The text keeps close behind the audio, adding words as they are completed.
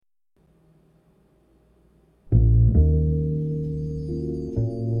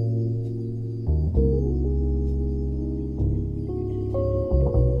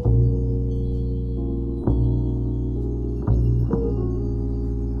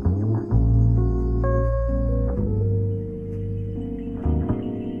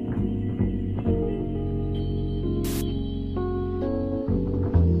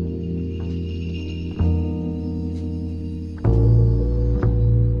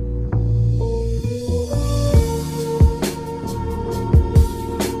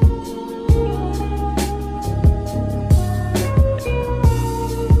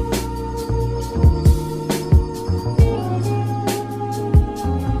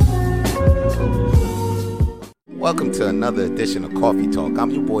Welcome to another edition of Coffee Talk. I'm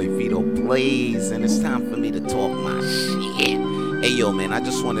your boy Vito Blaze, and it's time for me to talk my shit. Hey yo, man, I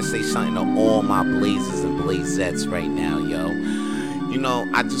just want to say something to all my blazers and blazettes right now, yo. You know,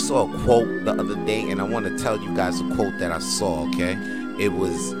 I just saw a quote the other day, and I want to tell you guys a quote that I saw, okay? It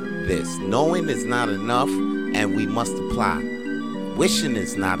was this: knowing is not enough, and we must apply. Wishing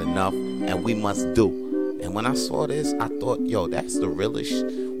is not enough, and we must do. And when I saw this, I thought, yo, that's the realest,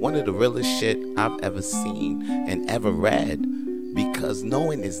 one of the realest shit I've ever seen and ever read. Because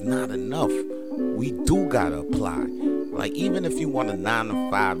knowing is not enough. We do gotta apply. Like, even if you want a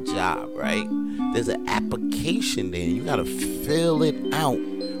 9-to-5 job, right? There's an application there. You gotta fill it out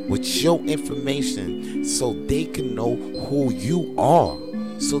with your information so they can know who you are.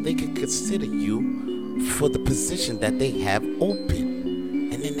 So they can consider you for the position that they have open.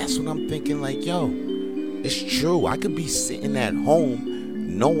 And then that's what I'm thinking, like, yo, it's true. I could be sitting at home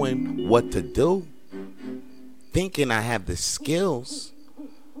knowing what to do, thinking I have the skills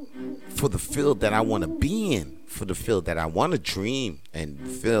for the field that I want to be in, for the field that I want to dream and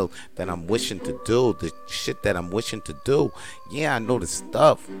field that I'm wishing to do, the shit that I'm wishing to do. Yeah, I know the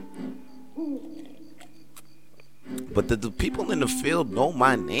stuff. But do the people in the field know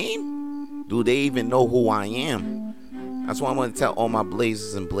my name? Do they even know who I am? That's why I want to tell all my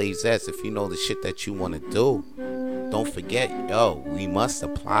blazers and blazettes, if you know the shit that you want to do, don't forget, yo, we must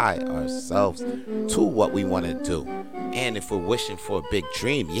apply ourselves to what we want to do. And if we're wishing for a big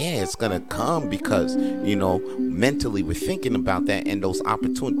dream, yeah, it's going to come because, you know, mentally we're thinking about that, and those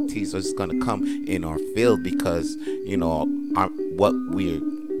opportunities are just going to come in our field because, you know, what we're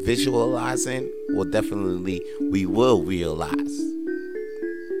visualizing will definitely, we will realize.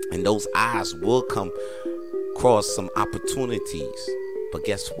 And those eyes will come across some opportunities. But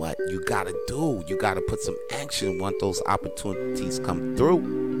guess what? You gotta put some action once those opportunities come through.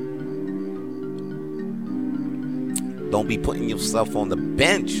 Don't be putting yourself on the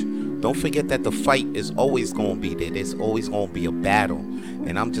bench. Don't forget that the fight is always gonna be there. There's always gonna be a battle.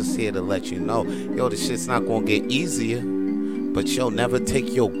 And I'm just here to let you know, yo, this shit's not gonna get easier. But yo, never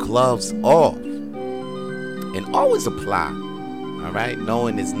take your gloves off. And always apply. Alright?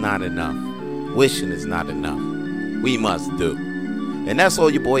 Knowing is not enough. Wishing is not enough. We must do. And that's all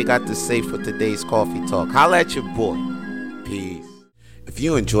your boy got to say for today's Coffee Talk. Holla at your boy. Peace. If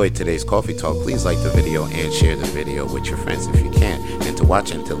you enjoyed today's Coffee Talk, please like the video and share the video with your friends if you can. And to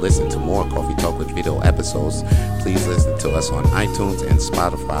watch and to listen to more Coffee Talk with Video episodes, please listen to us on iTunes and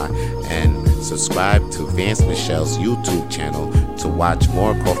Spotify. And subscribe to Vance Michelle's YouTube channel to watch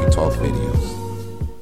more Coffee Talk videos.